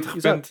público. E de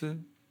repente...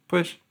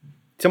 Pois.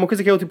 Isso é uma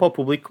coisa que é útil para o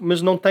público,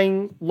 mas não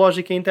tem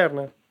lógica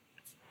interna.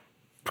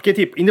 Porque,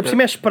 tipo, ainda por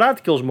cima é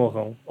esperado que eles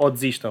morram ou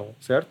desistam,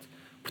 certo?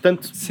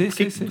 Portanto,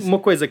 uma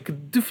coisa que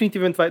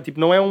definitivamente vai... Tipo,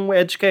 não é um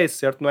edge case,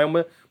 certo? Não é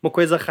uma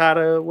coisa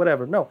rara,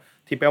 whatever. Não.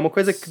 Tipo, é uma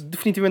coisa que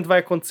definitivamente vai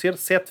acontecer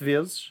 7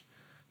 vezes.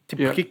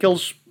 Tipo, porque é que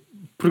eles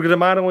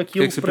programaram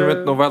aquilo porque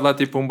simplesmente não vai lá,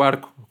 tipo, um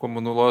barco, como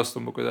no Lost,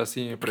 uma coisa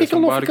assim. Aparece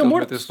um barco, eles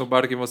metem-se no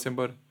barco e vão-se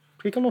embora.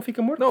 Porquê que ele não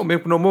fica morto? Não,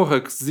 mesmo que não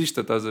morra, que se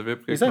desista, estás a ver?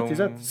 Porque exato.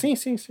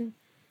 Sim.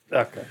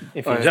 Ok.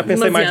 Enfim, já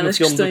pensei mais no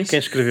filme do que quem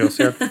escreveu,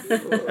 certo?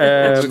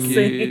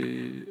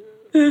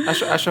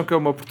 Acham que é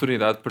uma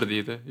oportunidade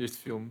perdida este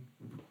filme?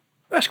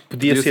 Acho que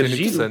podia ser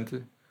giro.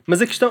 Mas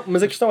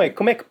a questão é,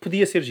 como é que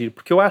podia ser giro?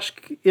 Porque eu acho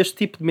que este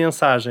tipo de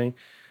mensagem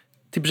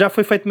tipo, já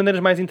foi feito de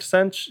maneiras mais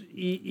interessantes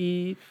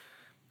e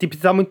tipo,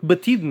 está muito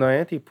batido, não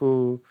é?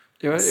 Tipo...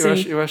 Eu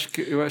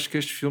acho que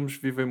estes filmes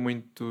vivem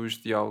muito dos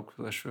diálogos,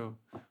 acho eu.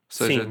 Ou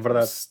seja, sim,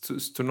 verdade.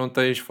 Se tu não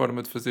tens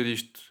forma de fazer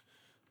isto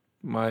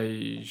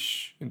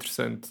mais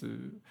interessante,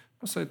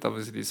 não sei,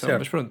 talvez edição, certo.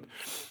 Mas pronto.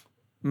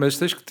 Mas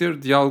tens que ter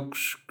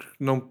diálogos que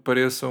não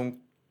pareçam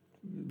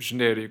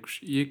genéricos.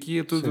 E aqui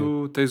é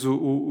tudo... Sim. Tens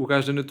o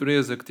gajo da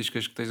natureza que diz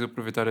que tens de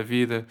aproveitar a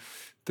vida,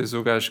 tens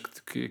o gajo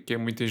que é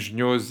muito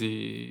engenhoso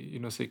e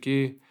não sei o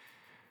quê.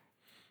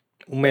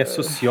 Uma é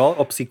sociólogo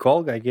ou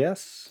psicólogo, I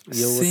guess. E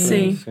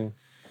sim.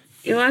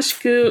 Eu acho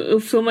que o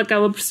filme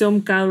acaba por ser um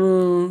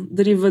bocado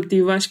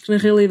derivativo. Acho que na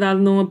realidade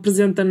não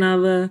apresenta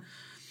nada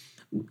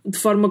de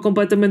forma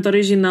completamente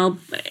original.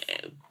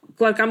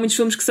 Claro que há muitos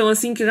filmes que são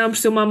assim, que acabam por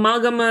ser uma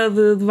amálgama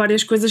de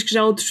várias coisas que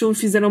já outros filmes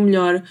fizeram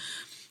melhor.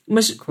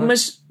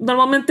 Mas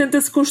normalmente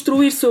tenta-se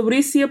construir sobre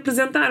isso e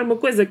apresentar uma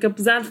coisa que,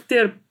 apesar de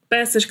ter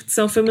peças que te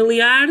são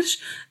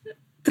familiares,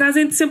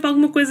 trazem-te sempre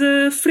alguma coisa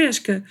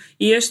fresca.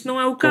 E este não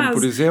é o caso.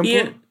 Por exemplo...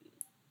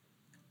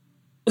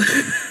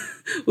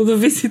 o do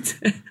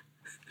Visitor.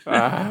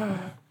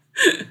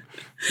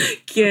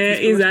 Que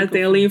é, exato,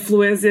 tem ali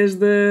influências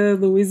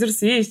do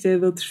Exorcista e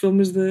de outros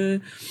filmes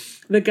de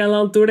daquela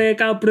altura e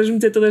acaba por as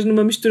meter todas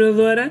numa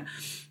misturadora,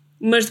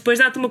 mas depois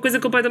dá-te uma coisa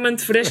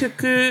completamente fresca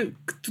que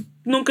tu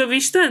nunca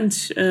viste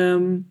antes.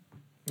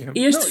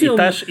 E este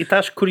filme... E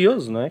estás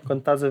curioso, não é? Quando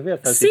estás a ver.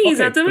 Estás Sim, tipo,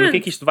 exatamente. O que é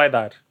que isto vai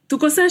dar? Tu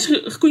consegues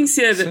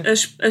reconhecer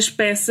as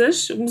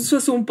peças como se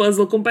fosse um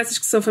puzzle com peças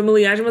que são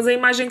familiares, mas a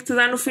imagem que te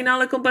dá no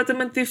final é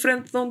completamente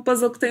diferente de um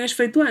puzzle que tenhas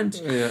feito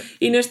antes.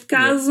 E neste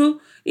caso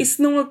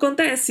isso não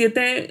acontece e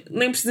até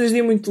nem precisas de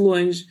ir muito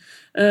longe.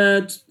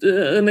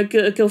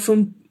 Naquele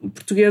filme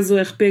português, o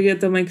RPG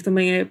também, que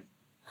também é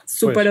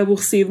super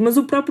aborrecido, mas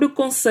o próprio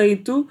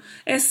conceito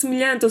é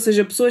semelhante, ou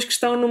seja, pessoas que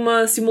estão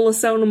numa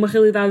simulação, numa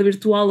realidade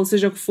virtual, ou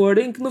seja o que for,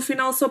 em que no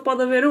final só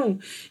pode haver um.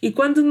 E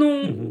quando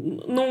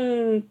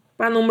num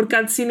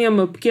mercado de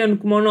cinema pequeno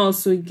como o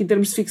nosso, e que em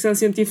termos de ficção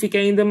científica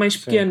é ainda mais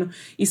pequeno,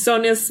 e só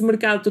nesse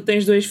mercado tu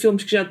tens 2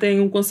 filmes que já têm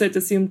um conceito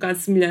assim um bocado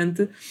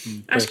semelhante,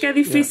 acho que é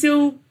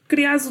difícil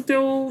criares o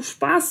teu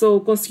espaço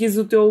ou conseguires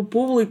o teu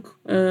público.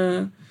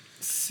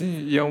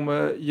 Sim, e é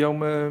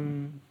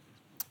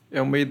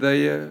uma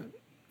ideia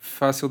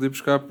fácil de ir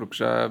buscar, porque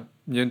já há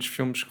milhares de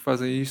filmes que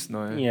fazem isso,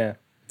 não é?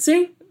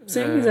 Sim,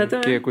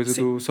 exatamente. Que é a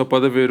coisa do só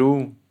pode haver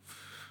um.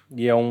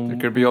 E é um... There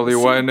can be only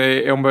one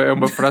é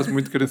uma frase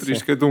muito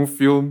característica de um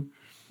filme.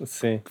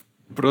 Sim.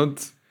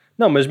 Pronto.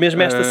 Não, mas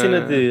mesmo esta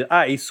cena de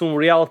e se um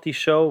reality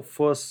show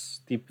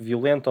fosse tipo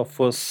violento ou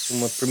fosse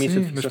uma premissa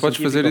de ficção mas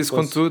podes fazer isso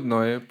com tudo,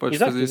 não é? Podes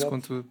fazer isso com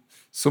tudo.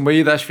 Se uma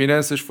ida às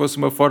finanças fosse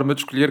uma forma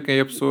de escolher quem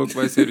é a pessoa que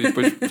vai ser, e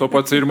depois só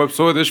pode sair uma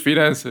pessoa das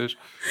finanças.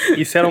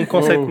 Isso era um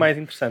conceito mais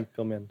interessante,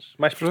 pelo menos.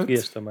 Mais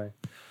português também.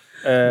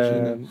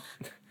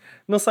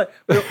 Não sei.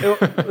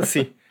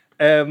 Sim.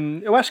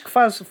 Eu acho que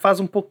faz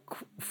um pouco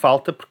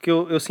falta, porque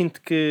eu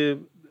sinto que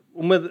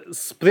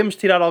se podemos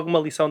tirar alguma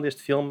lição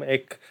deste filme é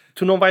que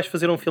tu não vais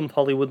fazer um filme de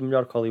Hollywood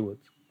melhor que Hollywood.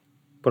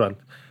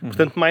 Pronto.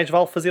 Portanto, mais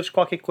vale fazeres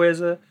qualquer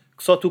coisa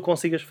que só tu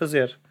consigas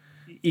fazer.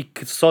 E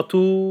que só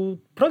tu,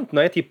 pronto,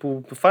 não é?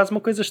 Tipo, faz uma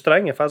coisa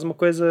estranha, faz uma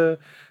coisa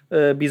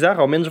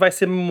bizarra, ao menos vai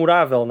ser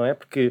memorável, não é?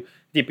 Porque,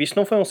 tipo, isto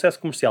não foi um sucesso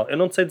comercial. Eu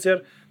não te sei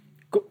dizer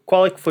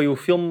qual é que foi os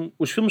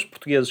filmes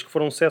portugueses que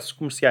foram sucessos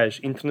comerciais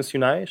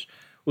internacionais.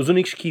 Os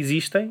únicos que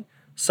existem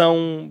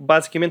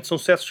basicamente são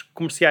sucessos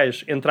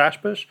comerciais, entre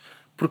aspas,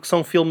 porque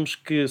são filmes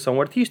que são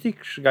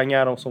artísticos,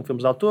 são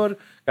filmes de autor,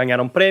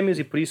 ganharam prémios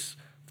e por isso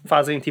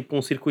fazem tipo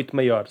um circuito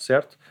maior,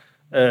 certo?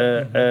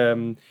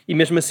 E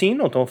mesmo assim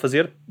não estão a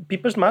fazer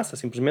pipas de massa,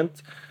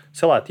 simplesmente,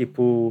 sei lá,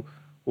 tipo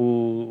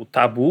o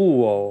Tabu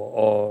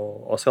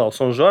ou sei lá, o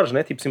São Jorge,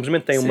 né? Tipo,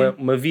 simplesmente tem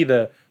uma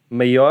vida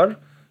maior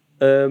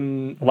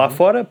lá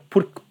fora,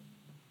 porque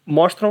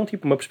mostram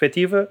tipo uma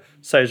perspectiva,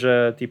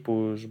 seja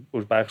tipo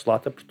os bairros de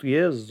lata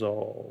portugueses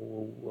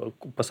ou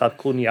o passado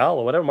colonial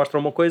ou whatever, mostram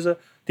uma coisa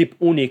tipo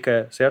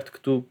única, certo?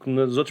 Que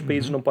nos outros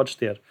países não podes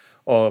ter,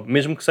 ou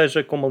mesmo que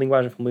seja com uma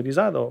linguagem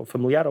familiarizada ou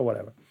familiar ou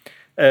whatever.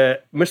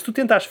 Mas se tu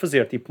tentares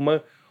fazer tipo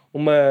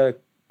uma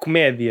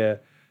comédia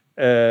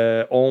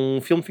ou um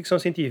filme de ficção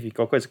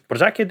científica ou coisa que para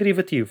já que é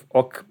derivativo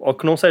ou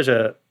que não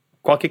seja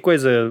qualquer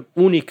coisa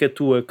única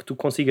tua que tu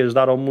consigas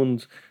dar ao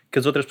mundo que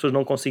as outras pessoas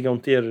não consigam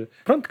ter,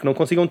 pronto, que não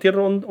consigam ter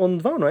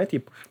onde vão, não é?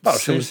 Tipo,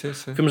 os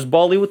filmes de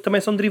Bollywood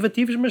também são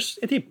derivativos, mas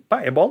é tipo,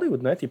 é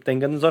Bollywood, não é? Tipo, tem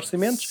grandes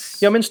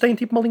orçamentos e ao menos tem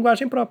tipo uma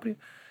linguagem própria,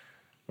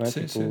 não é?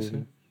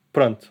 Sim.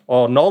 Pronto,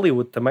 ou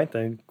Nollywood também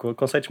tem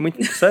conceitos muito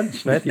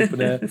interessantes, não é? Tipo,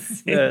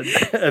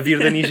 a vir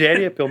da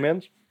Nigéria, pelo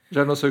menos.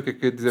 Já não sei o que é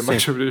que é dizer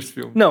mais sobre este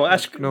filme. Não,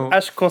 acho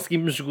que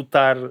conseguimos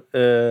esgotar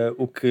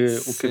o que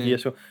havia.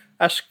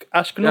 Acho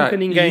que nunca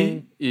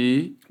ninguém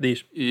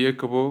diz. E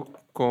acabou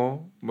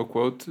com uma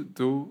quote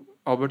do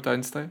Albert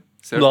Einstein,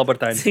 certo? Do Albert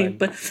Einstein. Sim,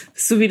 para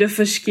subir a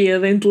fasquia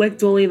da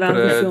intelectualidade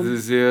do filme. Para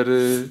dizer,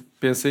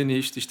 pensem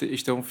nisto,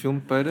 isto é um filme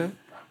para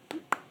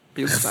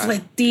pensar.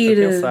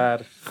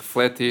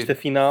 Refletir. Isto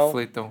afinal,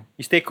 refletam.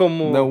 Isto é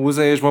como... Não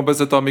usem as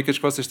bombas atómicas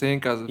que vocês têm em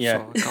casa,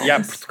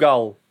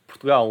 pessoal.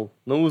 Portugal,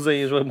 não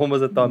usem as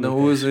bombas atómicas. Não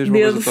usem as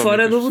bombas atómicas. Dedo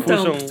fora do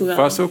botão, Portugal.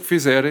 Façam o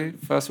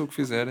que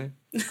fizerem.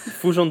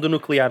 Fujam do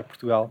nuclear,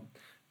 Portugal.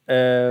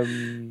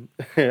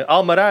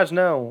 Almaraz,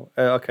 não.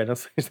 Ok, não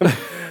sei, isto é uma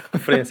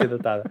referência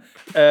datada.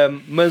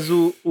 Mas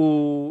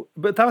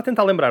estava a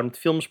tentar lembrar-me de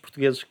filmes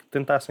portugueses que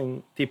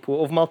tentassem, tipo,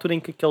 houve uma altura em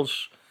que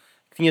aqueles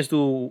que tinhas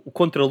do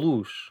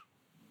Contraluz.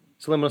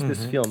 Se lembram-se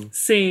desse filme?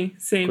 Sim.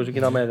 Com o Joaquim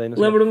Almeida.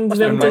 Lembro-me de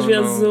ver muitas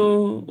vezes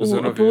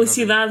a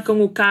publicidade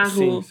com o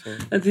carro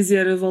a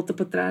dizer volta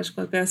para trás,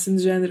 qualquer assim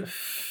do género.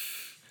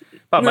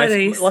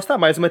 Lá está,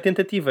 mais uma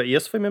tentativa. E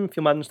esse foi mesmo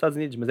filmado nos Estados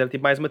Unidos, mas era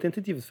tipo mais uma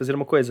tentativa de fazer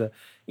uma coisa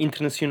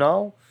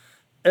internacional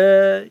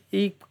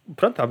e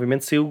pronto,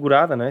 obviamente saiu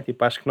gorada, não é?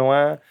 Tipo, acho que não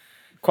há...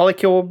 Qual é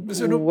que é o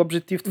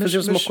objetivo de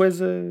fazeres uma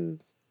coisa...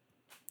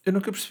 Eu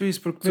nunca percebi isso,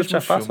 porque mesmo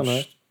já façam, não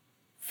é?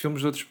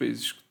 Filmes de outros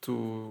países que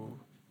tu...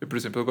 Eu, por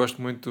exemplo, eu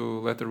gosto muito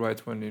do Let the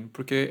Right One In,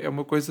 porque é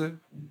uma coisa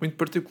muito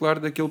particular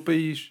daquele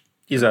país.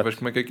 Exato. Mas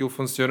como é que aquilo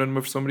funciona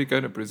numa versão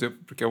americana, por exemplo,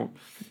 porque é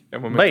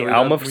uma Bem,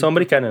 há uma versão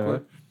americana, não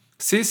é?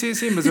 Sim,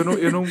 mas eu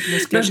não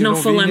Nós não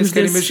falamos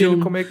desse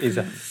filme. Como é que...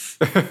 Exato.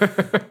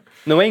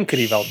 Não é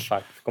incrível, de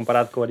facto,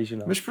 comparado com o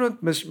original. Mas pronto,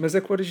 mas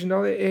é que o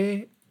original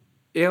é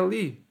é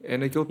ali, é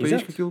naquele país.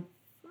 Exato.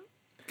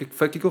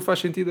 que aquilo faz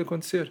sentido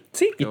acontecer.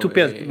 Sim, e tu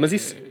pensas, mas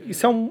isso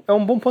é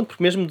um bom ponto,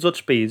 porque mesmo dos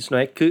outros países, não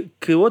é?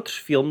 Que outros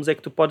filmes é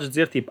que tu podes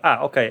dizer, tipo,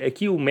 ok,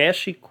 aqui o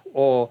México,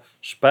 ou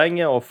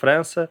Espanha, ou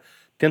França,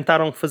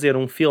 tentaram fazer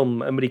um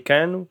filme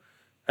americano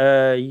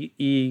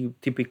e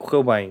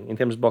correu bem, em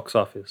termos de box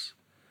office.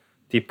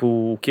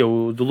 Tipo,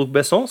 o do Luc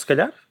Besson, se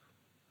calhar?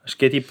 Acho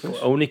que é tipo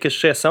a única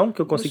exceção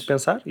que eu consigo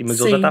pensar, mas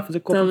ele já está a fazer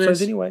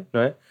co-produções anyway,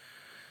 não é?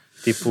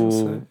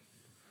 Tipo...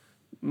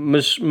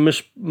 Mas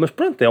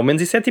pronto, ao menos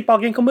isso é tipo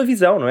alguém com uma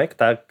visão, não é? Que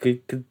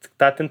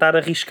está a tentar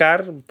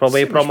arriscar para o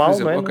bem e para o mal,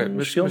 exemplo, não é? Okay,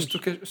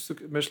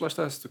 mas lá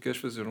está, se tu queres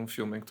fazer um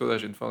filme em que toda a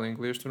gente fala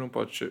inglês, tu não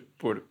podes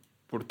pôr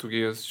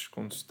portugueses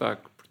com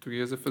sotaque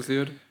português a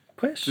fazer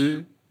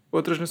de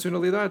outras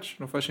nacionalidades,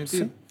 não faz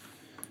sentido. Sim.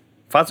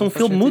 Faz um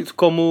filme mudo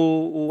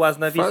como o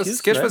Aznavour.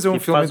 Se queres fazer um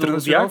filme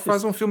internacional,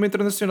 faz um filme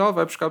internacional,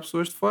 vai buscar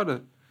pessoas de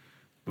fora.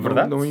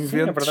 Verdade? Não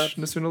inventes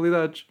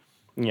nacionalidades.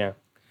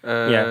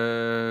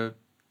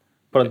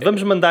 Pronto,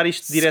 vamos mandar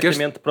isto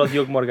diretamente para o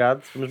Diogo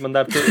Morgado. Vamos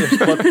mandar todo este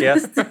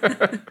podcast.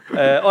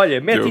 Olha,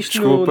 mete Diogo,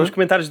 isto nos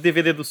comentários de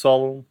DVD do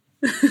Solo.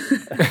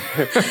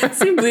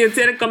 Sim, podia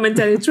ter a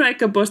commentary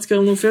track. Aposto que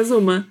ele não fez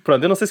uma.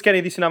 Pronto, eu não sei se querem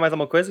adicionar mais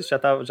alguma coisa. Isto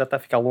já está a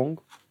ficar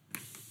longo.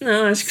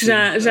 Não, acho que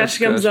já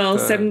chegamos ao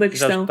cerne da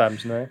questão. Já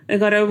escutamos, não é?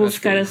 Agora eu vou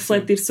ficar a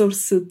refletir sobre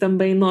se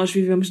também nós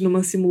vivemos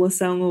numa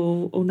simulação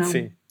ou não.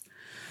 Sim.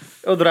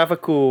 Eu adorava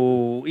que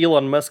o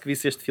Elon Musk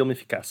visse este filme e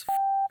ficasse...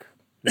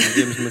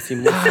 Vivemos numa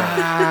simulação.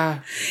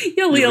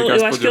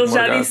 Eu acho que ele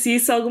já disse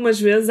isso algumas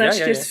vezes.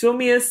 Acho que este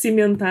filme ia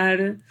cimentar,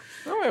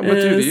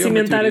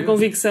 cimentar a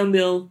convicção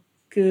dele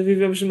que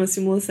vivemos numa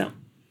simulação.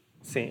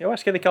 Sim, eu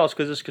acho que é daquelas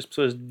coisas que as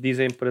pessoas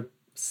dizem para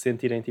se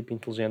sentirem tipo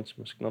inteligentes,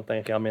 mas que não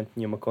têm realmente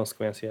nenhuma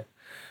consequência.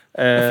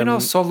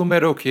 Afinal, Solum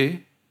era o quê?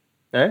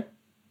 Hã?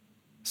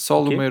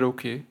 Solum era o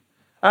quê?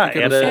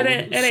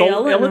 Era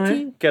sol, ela,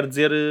 latim, quer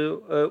dizer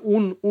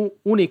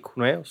único,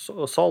 não é?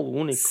 O solo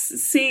único.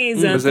 Sim,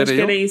 exato, mas acho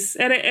que era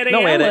isso.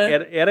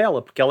 Era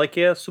ela, porque ela é que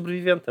é a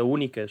sobrevivente, a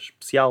única,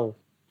 especial.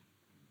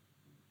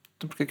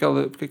 Então porque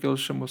é que ele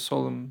chamou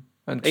Solum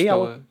antes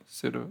dela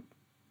ser...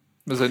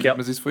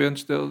 Mas isso foi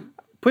antes dele...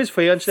 Pois,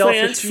 foi antes dela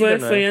ser escolhida,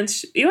 não é? Foi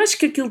antes. Eu acho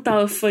que aquilo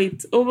estava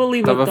feito. Houve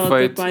ali batota,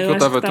 pá. Eu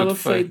acho que estava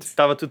feito.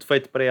 Estava tudo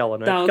feito para ela,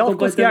 não é? Porque ela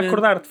conseguia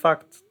acordar, de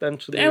facto,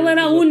 antes de... Ela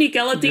era a única,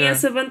 ela tinha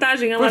essa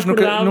vantagem. Ela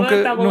acordava,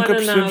 estava lá na nave. Nunca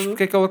percebemos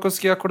porque é que ela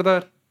conseguia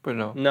acordar. Pois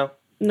não.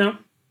 Não.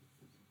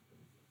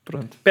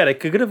 Pronto. Espera,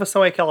 que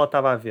gravação é que ela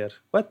estava a ver?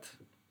 What?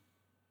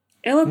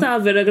 Ela estava a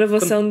ver a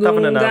gravação de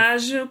um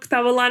gajo que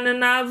estava lá na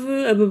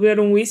nave a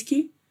beber um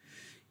whisky.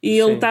 E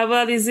ele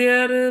estava a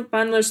dizer,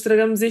 pá, nós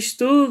estragamos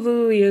isto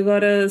tudo e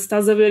agora se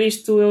estás a ver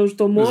isto eu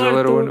estou morto. Mas ele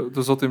era um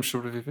dos últimos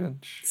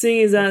sobreviventes. Sim,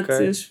 exato.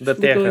 Okay. Da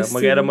Terra,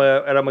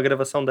 era uma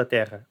gravação da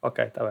Terra.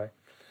 Ok, está bem.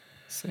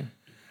 Sim.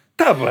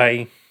 Está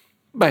bem.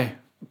 Bem,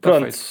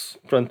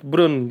 pronto.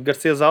 Bruno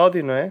Garcês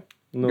Áudio, não é?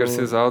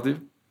 Garcês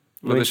Áudio.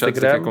 Vou deixar de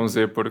dizer com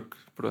Z porque,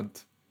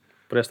 pronto.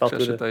 Por esta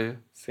altura.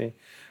 Sim.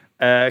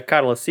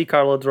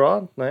 Carla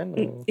Draw, não é?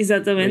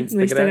 Exatamente,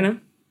 no Instagram.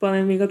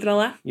 Podem me encontrar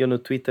lá. E eu no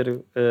Twitter,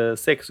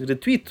 sexo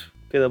gratuito,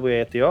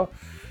 PWETO.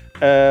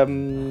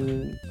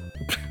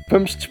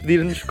 Vamos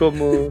despedir-nos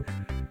como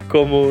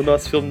o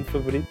nosso filme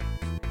favorito.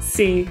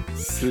 Sim,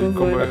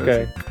 como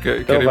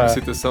querem uma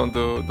citação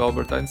do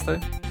Albert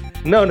Einstein?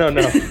 Não.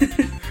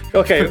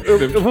 Ok,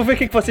 eu vou ver o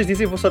que é que vocês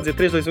dizem. Eu vou só dizer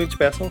 3, 2, 1 e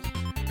despeçam-se.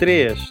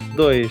 3,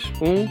 2,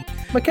 1...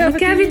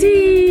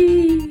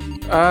 McCavity!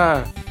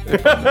 Ah!